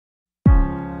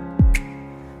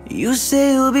You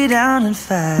say you'll be down in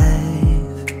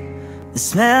 5. The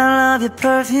smell of your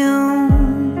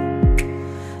perfume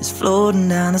is floating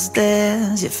down the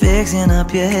stairs. You're fixing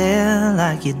up your hair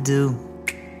like you do.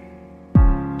 I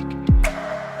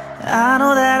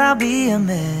know that I'll be a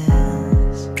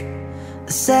mess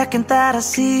the second that I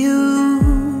see you.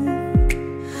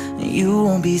 You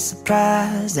won't be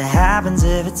surprised, it happens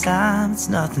every time, it's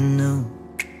nothing new.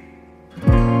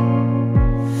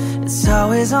 It's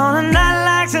always on a night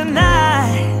like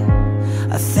tonight.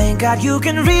 I thank God you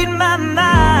can read my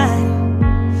mind,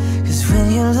 'cause when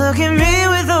you look at me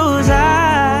with those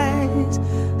eyes,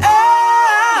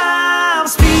 I'm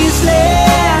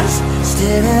speechless,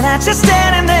 staring at you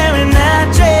standing there in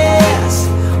that dress.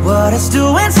 What it's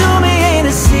doing to me ain't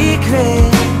a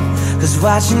secret, 'cause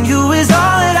watching you is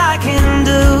all that I can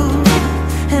do.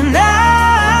 And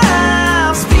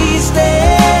I'm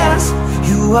speechless.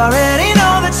 You already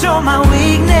know that you're my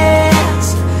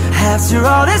weakness. After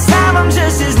all this time I'm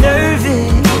just as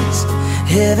nervous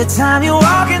every time you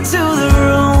walk into the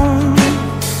room.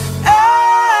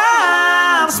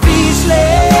 I'm speechless.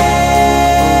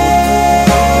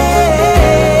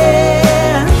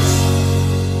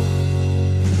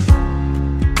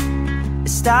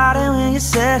 It started when you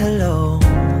said hello,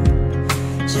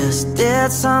 just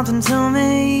did something to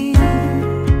me.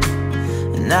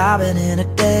 And I've been in a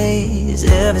daze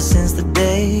ever since the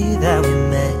day that we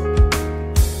met.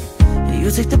 You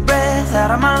take the breath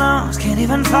out of my lungs, can't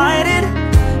even fight it,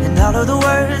 and all of the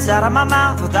words out of my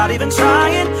mouth without even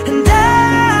trying. And I'm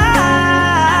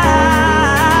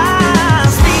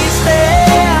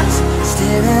speechless,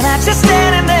 staring at you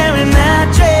standing there in that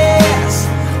dress.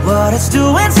 What it's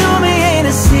doing to me ain't a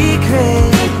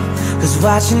secret, 'cause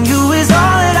watching you is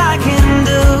all that I can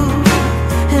do.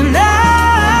 And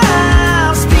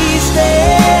I'm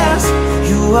speechless.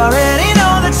 You already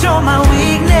know that you're my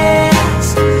weakness.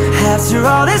 After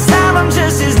all this time I'm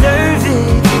just as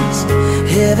nervous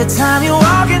every time you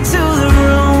walk into the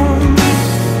room.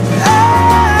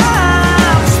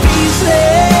 I'm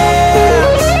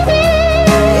speechless.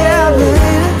 Yeah,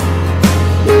 baby.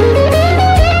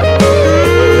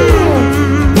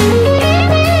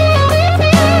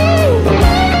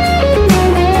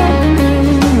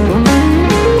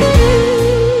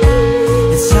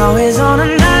 It's always on a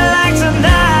night like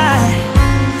tonight.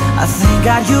 I thank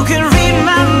God you can read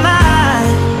my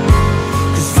mind,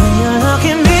 'cause when you look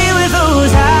at me with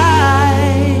those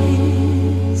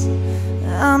eyes,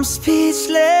 I'm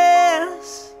speechless.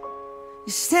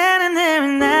 You're standing there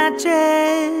in that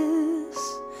dress.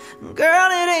 Girl,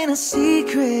 it ain't a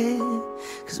secret,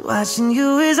 'cause watching you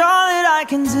is all that I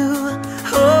can do.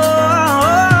 Oh,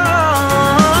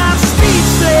 I'm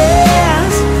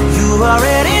speechless. You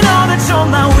already know that you're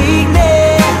my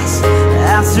weakness.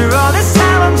 After all